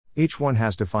Each one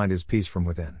has to find his peace from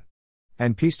within.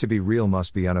 And peace to be real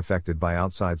must be unaffected by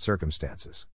outside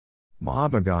circumstances.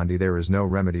 Mahatma Gandhi. There is no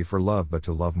remedy for love but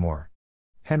to love more.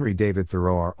 Henry David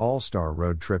Thoreau. Our all-star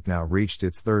road trip now reached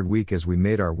its third week as we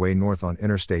made our way north on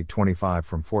Interstate 25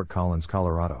 from Fort Collins,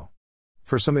 Colorado.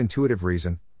 For some intuitive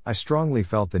reason, I strongly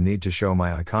felt the need to show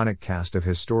my iconic cast of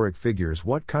historic figures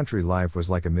what country life was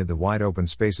like amid the wide-open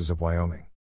spaces of Wyoming.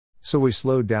 So we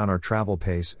slowed down our travel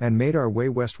pace and made our way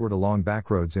westward along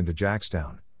backroads into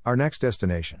Jackstown, our next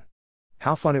destination.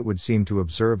 How fun it would seem to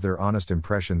observe their honest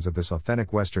impressions of this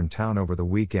authentic western town over the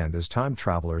weekend as time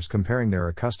travelers comparing their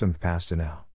accustomed past to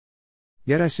now.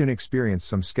 Yet I soon experienced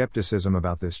some skepticism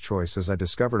about this choice as I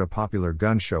discovered a popular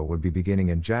gun show would be beginning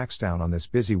in Jackstown on this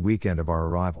busy weekend of our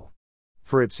arrival.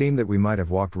 For it seemed that we might have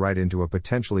walked right into a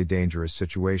potentially dangerous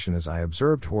situation as I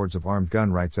observed hordes of armed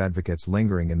gun rights advocates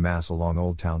lingering en masse along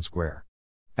Old Town Square.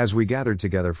 As we gathered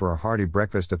together for a hearty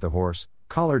breakfast at the Horse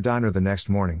Collar Diner the next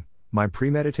morning, my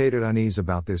premeditated unease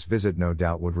about this visit no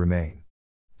doubt would remain.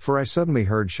 For I suddenly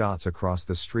heard shots across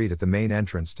the street at the main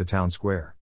entrance to Town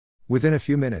Square. Within a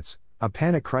few minutes, a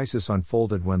panic crisis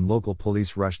unfolded when local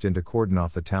police rushed in to cordon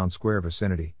off the Town Square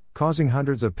vicinity, causing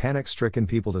hundreds of panic-stricken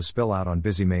people to spill out on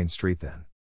busy Main Street then.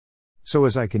 So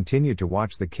as I continued to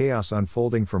watch the chaos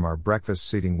unfolding from our breakfast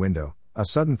seating window, a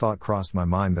sudden thought crossed my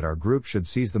mind that our group should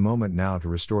seize the moment now to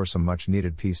restore some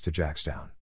much-needed peace to Jackstown.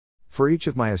 For each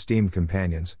of my esteemed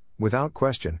companions, without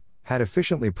question, had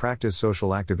efficiently practiced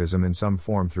social activism in some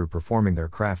form through performing their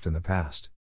craft in the past.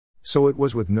 So it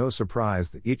was with no surprise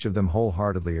that each of them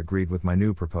wholeheartedly agreed with my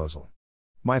new proposal.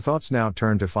 My thoughts now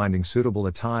turned to finding suitable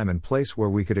a time and place where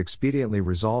we could expediently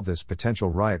resolve this potential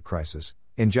riot crisis,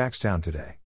 in Jackstown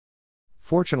today.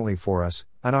 Fortunately for us,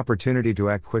 an opportunity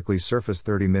to act quickly surfaced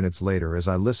 30 minutes later as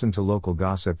I listened to local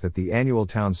gossip that the annual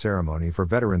town ceremony for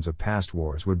veterans of past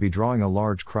wars would be drawing a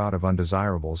large crowd of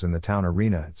undesirables in the town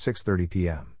arena at 6:30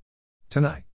 p.m.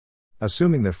 tonight.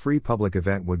 Assuming the free public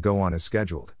event would go on as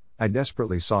scheduled, I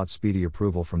desperately sought speedy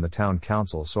approval from the town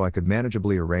council so I could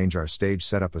manageably arrange our stage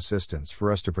setup assistance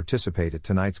for us to participate at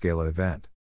tonight's gala event.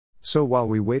 So while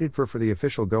we waited for the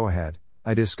official go-ahead,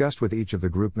 I discussed with each of the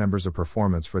group members a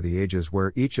performance for the ages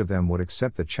where each of them would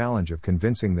accept the challenge of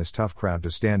convincing this tough crowd to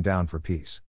stand down for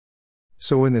peace.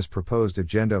 So in this proposed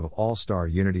agenda of all-star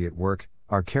unity at work,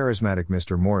 our charismatic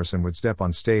Mr. Morrison would step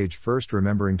on stage first,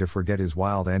 remembering to forget his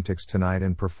wild antics tonight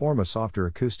and perform a softer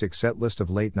acoustic set list of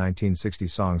late 1960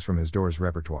 songs from his Doors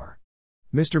repertoire.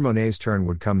 Mr. Monet's turn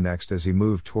would come next as he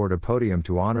moved toward a podium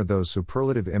to honor those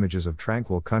superlative images of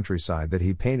tranquil countryside that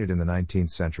he painted in the 19th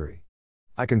century.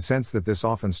 I can sense that this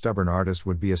often stubborn artist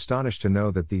would be astonished to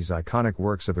know that these iconic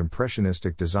works of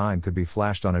impressionistic design could be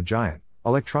flashed on a giant,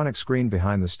 electronic screen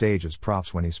behind the stage as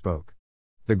props when he spoke.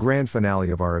 The grand finale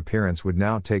of our appearance would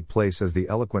now take place as the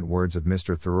eloquent words of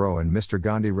Mr. Thoreau and Mr.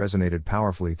 Gandhi resonated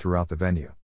powerfully throughout the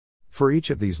venue. For each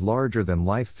of these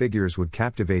larger-than-life figures would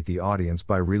captivate the audience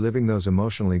by reliving those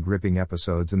emotionally gripping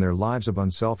episodes in their lives of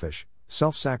unselfish,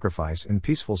 self-sacrifice and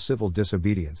peaceful civil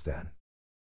disobedience then.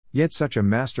 Yet such a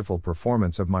masterful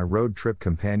performance of my road trip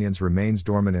companions remains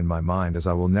dormant in my mind as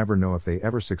I will never know if they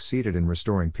ever succeeded in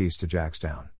restoring peace to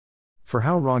Jackstown. For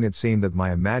how wrong it seemed that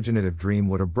my imaginative dream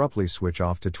would abruptly switch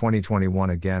off to 2021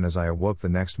 again as I awoke the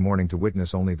next morning to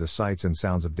witness only the sights and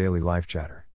sounds of daily life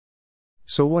chatter.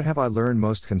 So what have I learned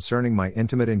most concerning my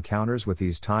intimate encounters with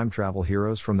these time travel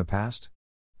heroes from the past?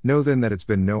 Know then that it's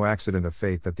been no accident of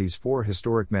fate that these four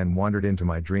historic men wandered into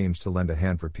my dreams to lend a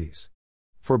hand for peace.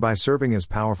 For by serving as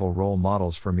powerful role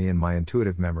models for me in my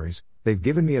intuitive memories, they've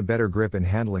given me a better grip in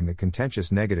handling the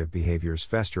contentious negative behaviors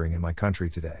festering in my country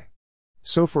today.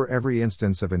 So for every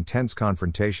instance of intense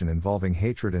confrontation involving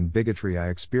hatred and bigotry I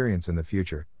experience in the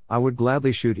future, I would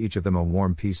gladly shoot each of them a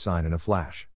warm peace sign in a flash.